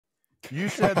You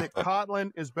said that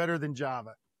Kotlin is better than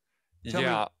Java.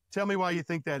 Tell me why you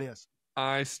think that is.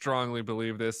 I strongly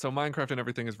believe this. So Minecraft and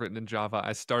everything is written in Java.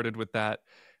 I started with that,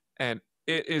 and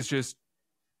it is just,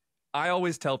 I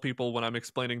always tell people when I'm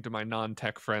explaining to my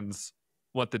non-tech friends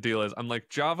what the deal is, I'm like,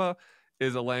 Java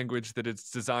is a language that is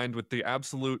designed with the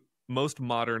absolute most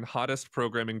modern, hottest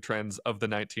programming trends of the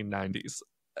 1990s.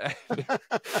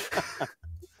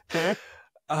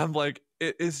 I'm like,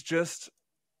 it is just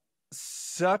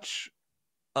such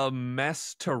a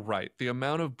mess to write. The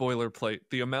amount of boilerplate,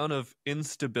 the amount of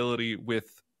instability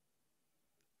with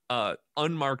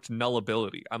unmarked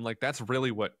nullability. I'm like, that's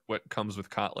really what comes with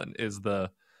Kotlin, is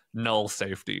the null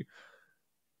safety.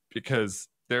 Because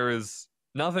there is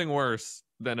nothing worse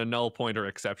than a null pointer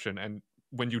exception, and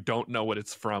when you don't know what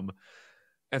it's from.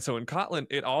 And so in Kotlin,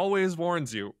 it always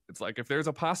warns you. It's like, if there's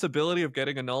a possibility of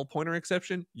getting a null pointer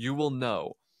exception, you will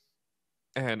know.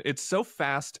 And it's so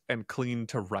fast and clean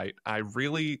to write.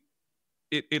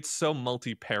 It's so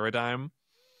multi-paradigm.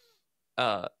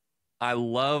 I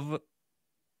love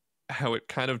how it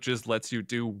kind of just lets you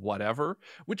do whatever,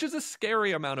 which is a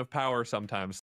scary amount of power sometimes.